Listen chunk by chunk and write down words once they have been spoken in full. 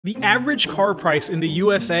The average car price in the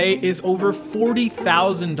USA is over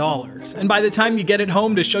 $40,000, and by the time you get it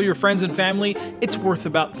home to show your friends and family, it's worth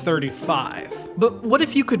about $35,000. But what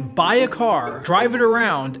if you could buy a car, drive it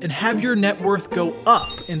around, and have your net worth go up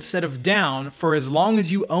instead of down for as long as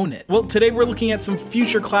you own it? Well, today we're looking at some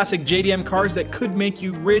future classic JDM cars that could make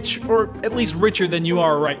you rich, or at least richer than you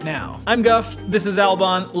are right now. I'm Guff, this is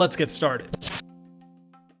Albon, let's get started.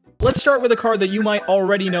 Let's start with a car that you might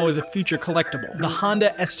already know is a future collectible, the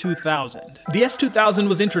Honda S2000. The S2000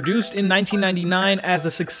 was introduced in 1999 as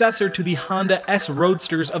the successor to the Honda S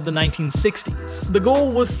Roadsters of the 1960s. The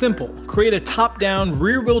goal was simple: create a top-down,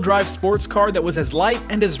 rear-wheel drive sports car that was as light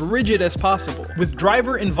and as rigid as possible, with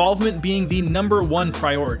driver involvement being the #1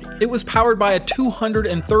 priority. It was powered by a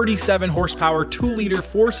 237 horsepower 2-liter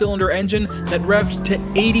 4-cylinder engine that revved to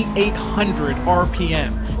 8,800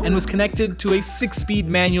 RPM and was connected to a 6-speed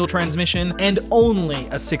manual transmission, and only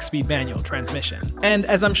a 6-speed manual transmission. And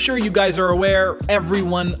as I'm sure you guys are aware,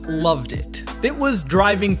 everyone loved it. It was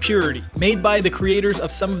driving purity, made by the creators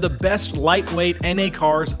of some of the best lightweight NA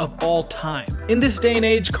cars of all time. In this day and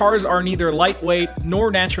age, cars are neither lightweight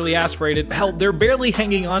nor naturally aspirated. Hell, they're barely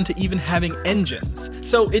hanging on to even having engines.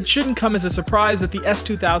 So it shouldn't come as a surprise that the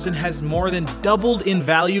S2000 has more than doubled in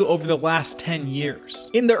value over the last 10 years.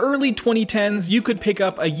 In the early 2010s, you could pick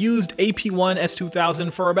up a used AP1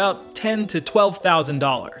 S2000 for about $10,000 to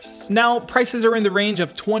 $12,000. Now, prices are in the range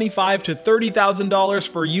of $25,000 to $30,000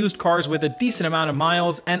 for used cars with a decent amount of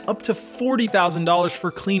miles, and up to $40,000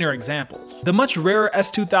 for cleaner examples. The much rarer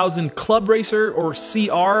S2000 Club Racer, or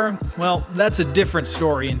CR, well, that's a different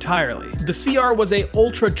story entirely. The CR was a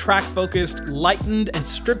ultra track-focused, lightened, and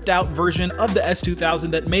stripped-out version of the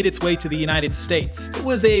S2000 that made its way to the United States. It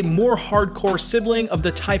was a more hardcore sibling of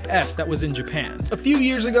the Type S that was in Japan. A few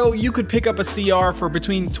years ago, you could pick up a CR for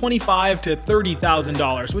between $25,000 to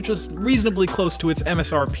 $30,000, which was reasonably close to its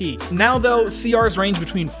MSRP. Now though, CRs range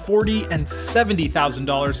between $40,000 and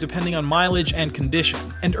 $70,000 depending on mileage and condition.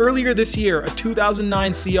 And earlier this year, a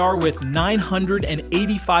 2009 CR with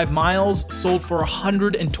 985 miles sold for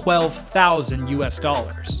 $112,000 US.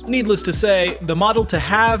 Needless to say, the model to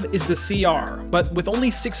have is the CR, but with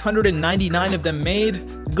only 699 of them made,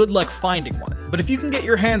 good luck finding one. But if you can get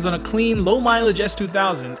your hands on a clean, low-mileage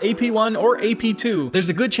S2000, AP1 or AP2, there's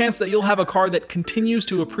a good chance that you'll have a car that continues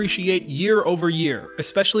to appreciate year over year,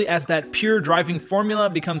 especially as that pure driving formula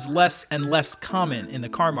becomes less and less common in the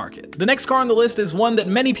car market. The next car on the list is one that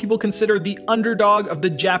many people consider the underdog of the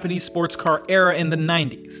Japanese sports car era in the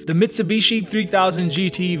 90s, the Mitsubishi 3000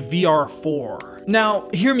 GT VR4. Now,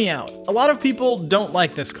 hear me out. A lot of people don't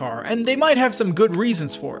like this car, and they might have some good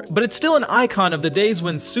reasons for it, but it's still an icon of the days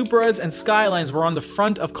when Supras and Skylines were on the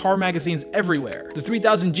front of car magazines everywhere. The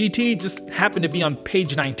 3000 GT just happened to be on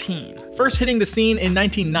page 19. First hitting the scene in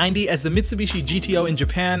 1990 as the Mitsubishi GTO in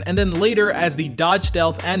Japan, and then later as the Dodge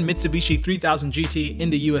Stealth and Mitsubishi 3000 GT in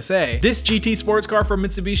the USA. This GT sports car from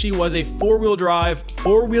Mitsubishi was a 4-wheel drive,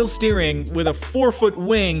 4-wheel steering, with a 4-foot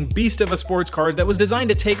wing beast of a sports car that was designed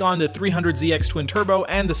to take on the 300ZX twin turbo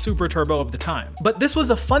and the super turbo of the time. But this was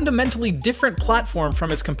a fundamentally different platform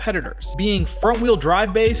from its competitors, being front-wheel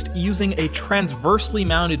drive based using a transversely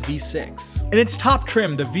mounted V6. In its top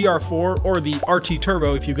trim, the VR4, or the RT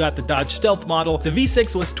Turbo if you got the Dodge Stealth model, the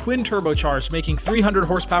V6 was twin turbocharged, making 300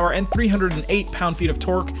 horsepower and 308 pound-feet of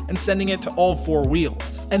torque and sending it to all 4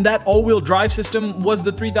 wheels. And that all-wheel drive system was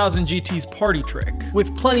the 3000 GT's party trick,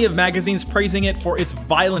 with plenty of magazines praising it for its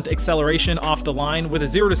violent acceleration off the line with a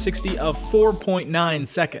 0 to 60 of 4.9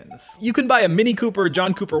 seconds. You can buy a Mini Cooper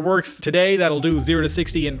John Cooper Works today that'll do 0 to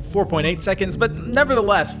 60 in 4.8 seconds, but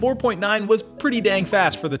nevertheless, 4.9 was pretty dang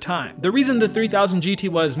fast for the time. The reason the 3000 GT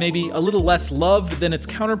was maybe a little less loved than its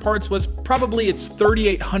counterparts was probably its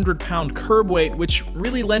 3,800 pound curb weight, which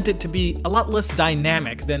really lent it to be a lot less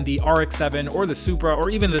dynamic than the RX-7 or the Supra or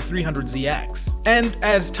even the 300ZX. And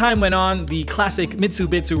as time went on, the classic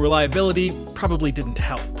Mitsubishi reliability probably didn't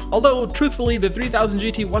help. Although, truthfully, the 3000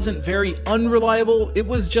 GT wasn't very unreliable, it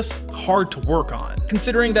was just hard to work on,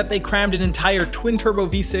 considering that they crammed an entire twin-turbo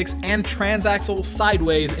V6 and transaxle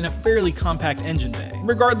sideways in a fairly compact engine bay.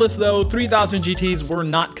 Regardless though, 3000 GTs were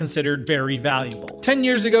not considered very valuable. 10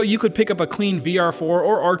 years ago, you could pick up a clean VR4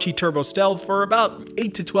 or RT Turbo Stealth for about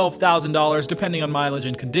 $8,000 to $12,000 depending on mileage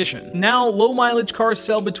and condition. Now, low-mileage cars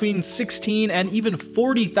sell between $16,000 and even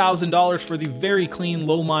 $40,000 for the very clean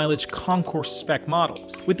low-mileage Concourse spec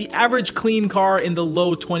models, with the average clean car in the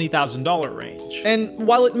low $20,000 range. And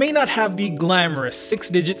while it may not have the glamorous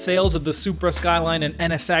 6-digit sales of the Supra, Skyline, and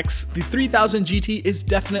NSX, the 3000 GT is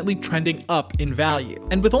definitely trending up in value.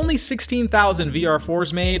 And with only 16,000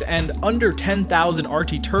 VR4s made and under 10,000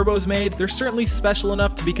 RT Turbos turbos made, they're certainly special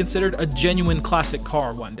enough to be considered a genuine classic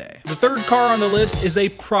car one day. The third car on the list is a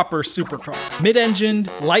proper supercar. Mid-engined,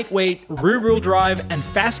 lightweight, rear-wheel drive, and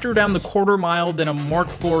faster down the quarter mile than a Mark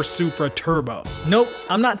IV Supra Turbo. Nope,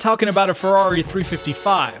 I'm not talking about a Ferrari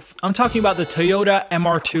 355. I'm talking about the Toyota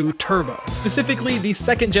MR2 Turbo, specifically the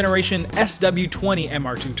second generation SW20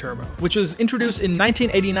 MR2 Turbo, which was introduced in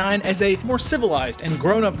 1989 as a more civilized and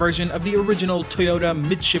grown-up version of the original Toyota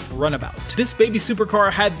midship runabout. This baby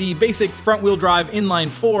supercar had the basic front-wheel drive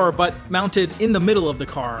inline-4, but mounted in the middle of the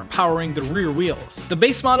car, powering the rear wheels. The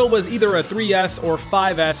base model was either a 3S or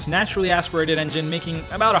 5S naturally aspirated engine making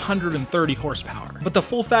about 130 horsepower, but the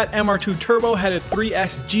full-fat MR2 Turbo had a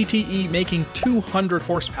 3S GTE making 200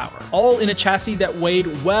 horsepower, all in a chassis that weighed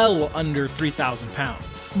well under 3,000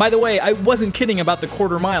 pounds. By the way, I wasn't kidding about the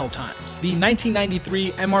quarter mile times. The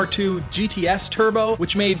 1993 MR2 GTS Turbo,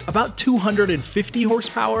 which made about 250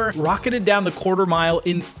 horsepower, rocketed down the quarter mile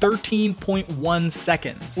in 13.1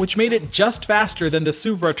 seconds, which made it just faster than the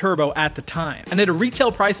Supra Turbo at the time. And at a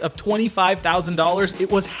retail price of $25,000, it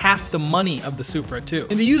was half the money of the Supra too.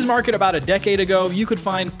 In the used market about a decade ago, you could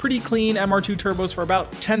find pretty clean MR2 Turbos for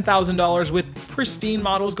about $10,000, with pristine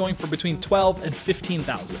models going for between $12,000 and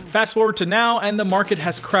 $15,000. Fast forward to now, and the market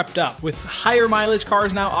has crept up, with higher mileage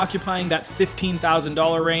cars now occupying that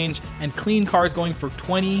 $15,000 range, and clean cars going for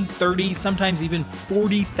 $20,000, $30,000, sometimes even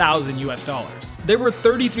 $40,000 US dollars. There were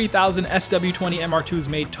 33,000 SW20 MR2s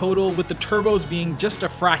made total, with the turbos being just a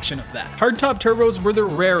fraction of that. Hardtop turbos were the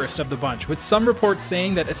rarest of the bunch, with some reports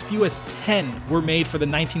saying that as few as 10 were made for the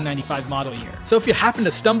 1995 model year. So if you happen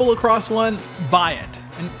to stumble across one, buy it.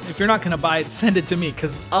 And if you're not gonna buy it, send it to me,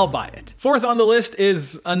 because I'll buy it. Fourth on the list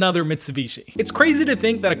is another Mitsubishi. It's crazy to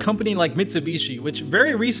think that a company like Mitsubishi, which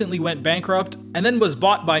very recently went bankrupt and then was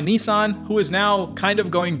bought by Nissan, who is now kind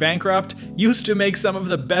of going bankrupt, used to make some of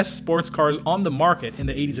the best sports cars on the market in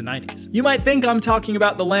the 80s and 90s. You might think I'm talking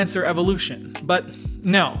about the Lancer Evolution, but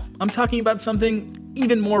no, I'm talking about something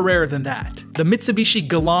even more rare than that. The Mitsubishi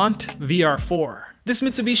Galant VR4. This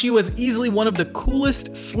Mitsubishi was easily one of the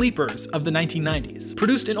coolest sleepers of the 1990s.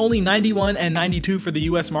 Produced in only 91 and 92 for the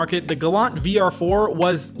US market, the Galant VR4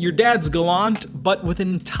 was your dad's Galant, but with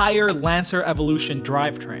an entire Lancer Evolution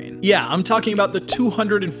drivetrain. Yeah, I'm talking about the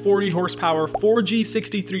 240 horsepower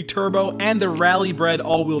 4G63 turbo and the rally-bred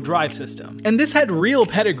all-wheel drive system. And this had real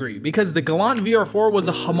pedigree, because the Galant VR4 was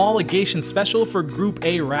a homologation special for Group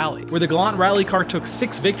A Rally, where the Galant rally car took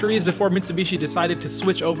 6 victories before Mitsubishi decided to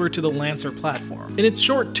switch over to the Lancer platform. In its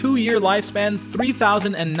short 2-year lifespan,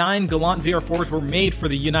 3,009 Galant VR4s were made for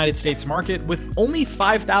the United States market, with only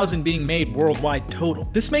 5,000 being made worldwide total.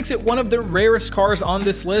 This makes it one of the rarest cars on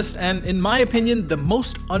this list, and in my opinion, the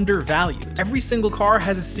most undervalued. Every single car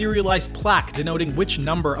has a serialized plaque denoting which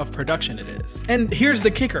number of production it is. And here's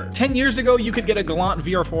the kicker. 10 years ago, you could get a Galant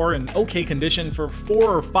VR4 in okay condition for $4,000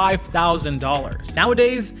 or $5,000.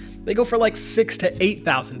 Nowadays, they go for like $6,000 to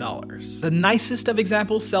 $8,000. The nicest of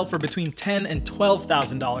examples sell for between $10,000 and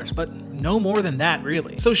 $12,000, but no more than that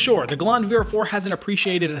really. So sure, the Galant VR4 hasn't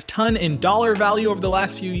appreciated a ton in dollar value over the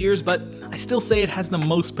last few years, but I still say it has the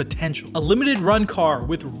most potential. A limited run car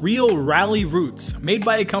with real rally roots, made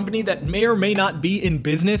by a company that may or may not be in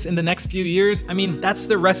business in the next few years. I mean, that's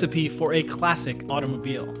the recipe for a classic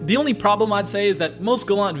automobile. The only problem I'd say is that most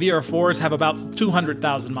Galant VR4s have about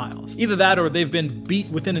 200,000 miles. Either that or they've been beat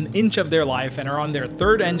within an inch of their life and are on their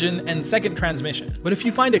third engine and second transmission. But if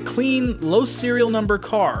you find a clean, low serial number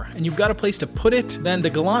car and you've got a place to put it, then the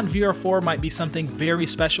Galant VR4 might be something very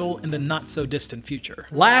special in the not so distant future.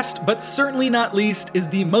 Last, but certainly not least, is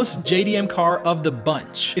the most JDM car of the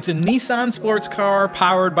bunch. It's a Nissan sports car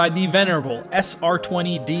powered by the venerable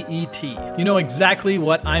SR20 DET. You know exactly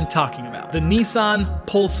what I'm talking about. The Nissan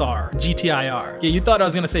Pulsar GTI-R. Yeah, you thought I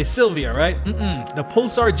was gonna say Sylvia, right? The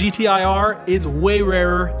Pulsar GTI-R is way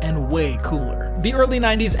rarer and way cooler. The early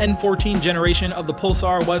 90s N14 generation of the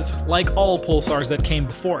Pulsar was like all Pulsars that came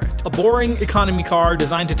before it. A boring economy car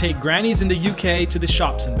designed to take grannies in the UK to the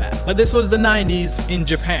shops and back. But this was the 90s in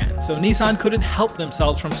Japan, so Nissan couldn't help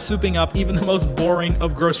themselves from souping up even the most boring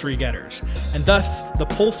of grocery getters. And thus, the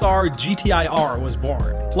Pulsar GTI-R was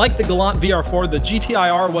born. Like the Galant VR4, the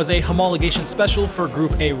GTI-R was a homologation special for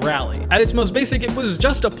Group A Rally. At its most basic, it was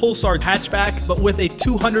just a Pulsar hatchback, but with a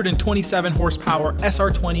 227 horsepower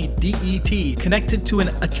SR20 DET connected to an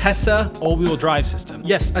Atessa all-wheel drive system.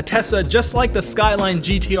 Yes, Atessa, just like the Skyline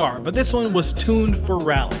GTR, Pulsar, but this one was tuned for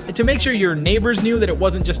rally. And to make sure your neighbors knew that it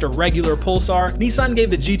wasn't just a regular Pulsar, Nissan gave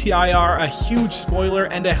the GTI-R a huge spoiler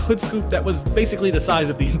and a hood scoop that was basically the size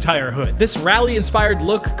of the entire hood. This rally-inspired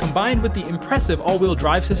look, combined with the impressive all-wheel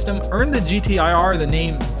drive system, earned the GTI-R the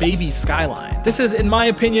name Baby Skyline. This is, in my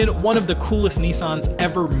opinion, one of the coolest Nissans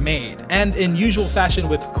ever made, and in usual fashion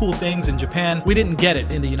with cool things in Japan, we didn't get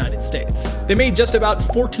it in the United States. They made just about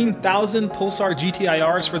 14,000 Pulsar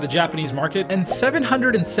GTI-Rs for the Japanese market and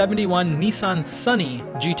 771 Nissan Sunny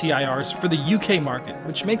GTI-Rs for the UK market,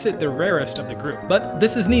 which makes it the rarest of the group. But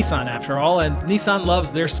this is Nissan after all, and Nissan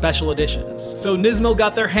loves their special editions. So Nismo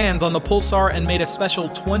got their hands on the Pulsar and made a special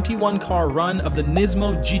 21-car run of the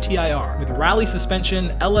Nismo GTI-R with rally suspension,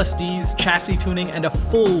 LSDs, chassis tuning, and a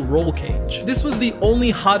full roll cage. This was the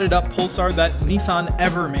only hotted up Pulsar that Nissan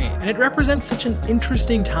ever made, and it represents such an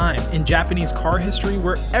interesting time in Japanese car history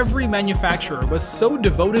where every manufacturer was so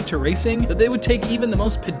devoted to racing that they would take even the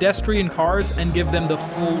most pedestrian cars and give them the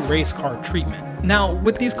full race car treatment. Now,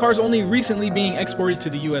 with these cars only recently being exported to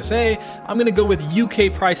the USA, I'm gonna go with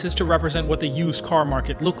UK prices to represent what the used car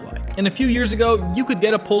market looked like. And a few years ago, you could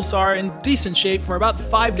get a Pulsar in decent shape for about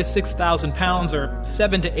 £5,000 to £6,000 or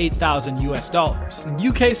 $7,000 to $8,000 US.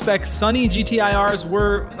 UK spec Sunny GTI-Rs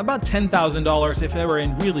were about $10,000 if they were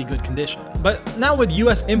in really good condition. But now with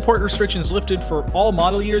US import restrictions lifted for all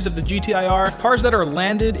model years of the GTI-R, cars that are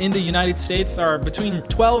landed in the United States are between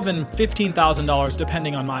 $12,000 and $15,000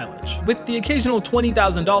 depending on mileage, with the occasional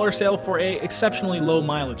 $20,000 sale for a exceptionally low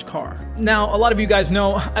mileage car. Now, a lot of you guys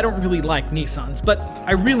know I don't really like Nissans, but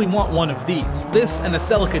I really want one of these. This and a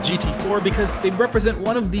Celica GT4 because they represent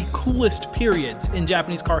one of the coolest periods in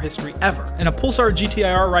Japanese car history ever. And a Pulsar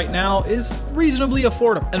GTI-R right now is reasonably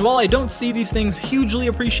affordable. And while I don't see these things hugely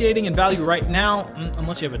appreciating in value right now,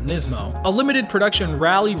 unless you have a Nismo, a limited production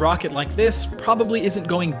rally rocket like this probably isn't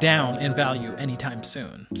going down in value anytime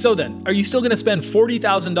soon. So then, are you still gonna spend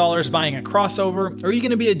 $40,000 buying a crossover? Or are you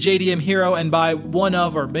going to be a JDM hero and buy one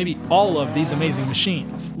of or maybe all of these amazing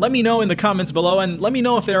machines? Let me know in the comments below and let me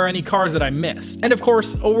know if there are any cars that I missed. And of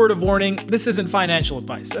course, a word of warning, this isn't financial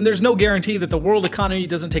advice, and there's no guarantee that the world economy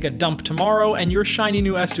doesn't take a dump tomorrow and your shiny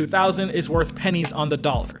new S2000 is worth pennies on the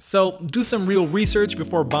dollar. So do some real research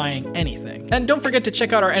before buying anything. And don't forget to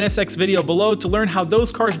check out our NSX video below to learn how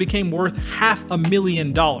those cars became worth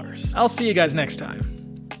 $500,000. I'll see you guys next time.